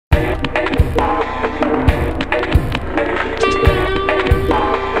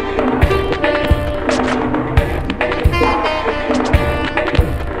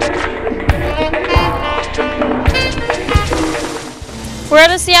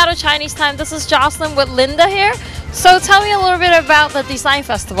Seattle Chinese Time. This is Jocelyn with Linda here. So tell me a little bit about the Design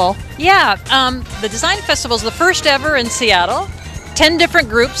Festival. Yeah, the Design Festival is the first ever in Seattle. 10 different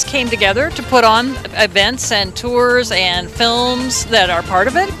groups came together to put on events and tours and films that are part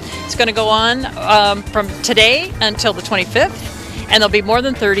of it. It's going to go on from today until the 25th, and there'll be more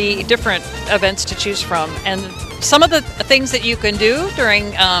than 30 different events to choose from. And some of the things that you can do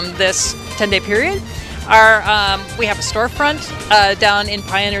during this 10-day period are, we have a storefront down in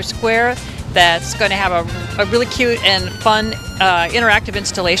Pioneer Square that's going to have a really cute and fun interactive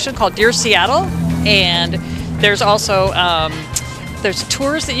installation called Dear Seattle. And there's also there's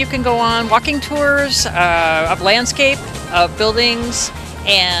tours that you can go on, walking tours of landscape, of buildings,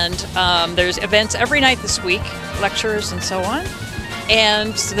 and there's events every night this week, lectures and so on.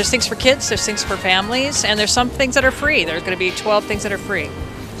 And so there's things for kids, there's things for families, and there's some things that are free. There's going to be 12 things that are free.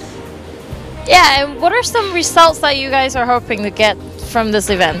 Yeah, and what are some results that you guys are hoping to get from this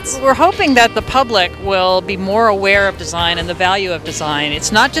event? We're hoping that the public will be more aware of design and the value of design.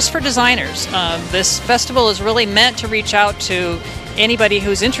 It's not just for designers. This festival is really meant to reach out to anybody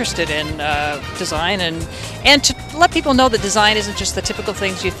who's interested in design and to let people know that design isn't just the typical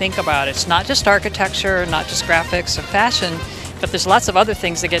things you think about. It's not just architecture, not just graphics or fashion, but there's lots of other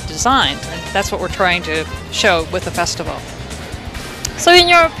things that get designed. And that's what we're trying to show with the festival. So in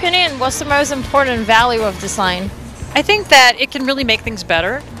your opinion, what's the most important value of design? I think that it can really make things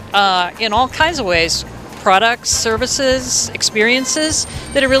better in all kinds of ways. Products, services, experiences,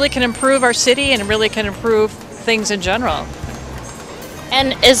 that it really can improve our city and it really can improve things in general.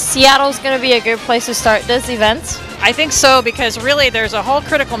 And is Seattle's going to be a good place to start this event? I think so, because really there's a whole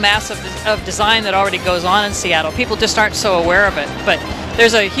critical mass of design that already goes on in Seattle. People just aren't so aware of it. But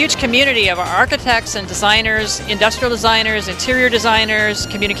there's a huge community of architects and designers, industrial designers, interior designers,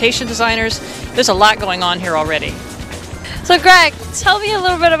 communication designers. There's a lot going on here already. So Greg, tell me a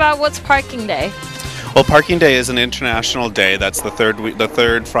little bit about what's Parking Day. Well, Parking Day is an international day. That's the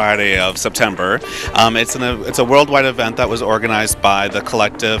third Friday of September. It's a worldwide event that was organized by the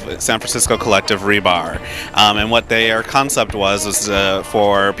San Francisco collective Rebar. And what their concept was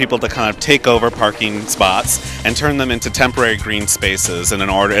for people to kind of take over parking spots and turn them into temporary green spaces in an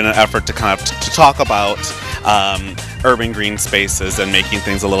effort to kind of to talk about urban green spaces and making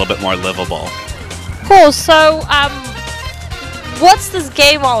things a little bit more livable. Cool. So, what's this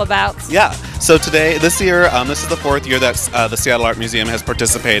game all about? Yeah. So this year, this is the 4th year that the Seattle Art Museum has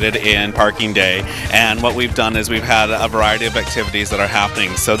participated in Parking Day, and what we've done is we've had a variety of activities that are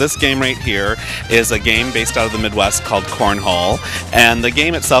happening. So this game right here is a game based out of the Midwest called Cornhole, and the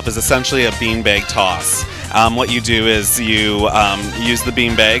game itself is essentially a beanbag toss. What you do is you use the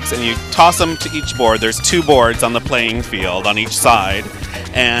beanbags and you toss them to each board. There's 2 boards on the playing field on each side,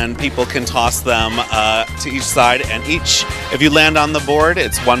 and people can toss them to each side, and if you land on the board,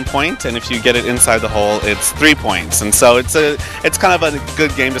 it's 1 point, and if you get it inside the hole, it's 3 points. And so it's kind of a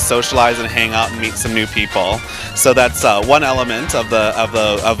good game to socialize and hang out and meet some new people. So that's one element of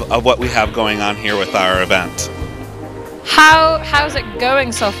what we have going on here with our event. How's it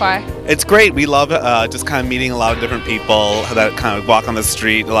going so far? It's great. We love just kind of meeting a lot of different people that kind of walk on the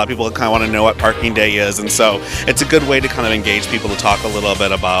street. A lot of people kind of want to know what Parking Day is, and so it's a good way to kind of engage people to talk a little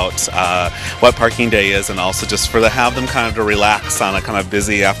bit about what Parking Day is, and also just have them kind of to relax on a kind of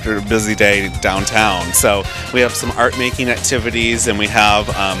busy day downtown. So we have some art making activities, and we have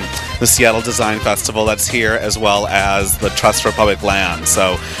the Seattle Design Festival that's here, as well as the Trust for Public Land.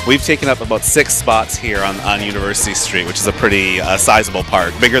 So we've taken up about 6 spots here on University Street, which is a pretty sizable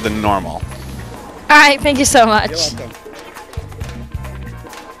park, bigger than normal. All right, thank you so much. You're welcome.